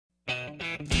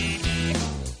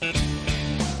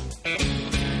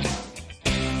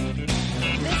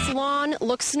lawn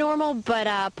looks normal,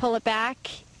 but pull it back.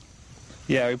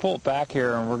 Yeah, we pull it back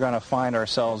here, and we're going to find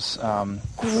ourselves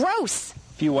Gross! a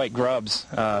few white grubs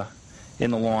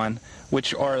in the lawn,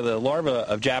 which are the larvae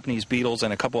of Japanese beetles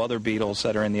and a couple other beetles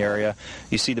that are in the area.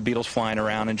 You see the beetles flying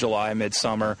around in July,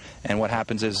 midsummer, and what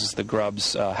happens is the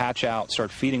grubs hatch out,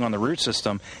 start feeding on the root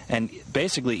system, and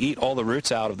basically eat all the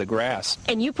roots out of the grass.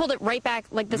 And you pulled it right back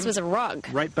like this was a rug.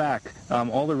 Right back.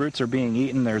 All the roots are being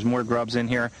eaten. There's more grubs in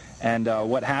here. And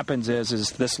what happens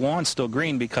is this lawn's still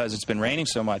green because it's been raining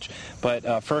so much.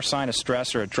 But first sign of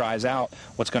stress or it dries out,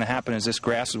 what's going to happen is this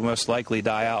grass will most likely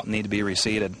die out and need to be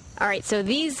reseeded. All right, so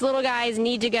these little guys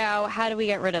need to go. How do we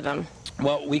get rid of them?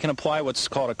 Well, we can apply what's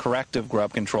called a corrective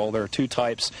grub control. There are two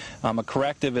types. A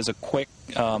corrective is a quick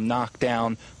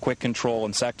knockdown, quick control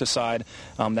insecticide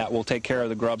that will take care of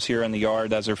the grubs here in the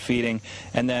yard as they're feeding.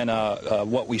 And then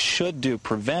what we should do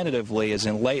preventatively is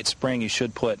in late spring you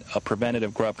should put a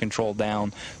preventative grub control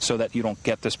down so that you don't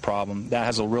get this problem. That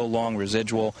has a real long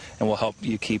residual and will help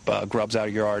you keep grubs out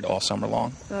of your yard all summer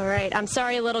long. All right, I'm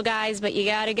sorry, little guys, but you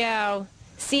got to go.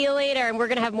 See you later, and we're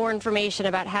going to have more information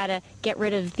about how to get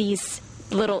rid of these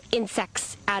little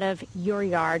insects out of your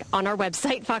yard on our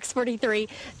website,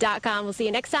 fox43.com. We'll see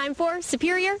you next time for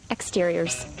Superior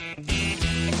Exteriors.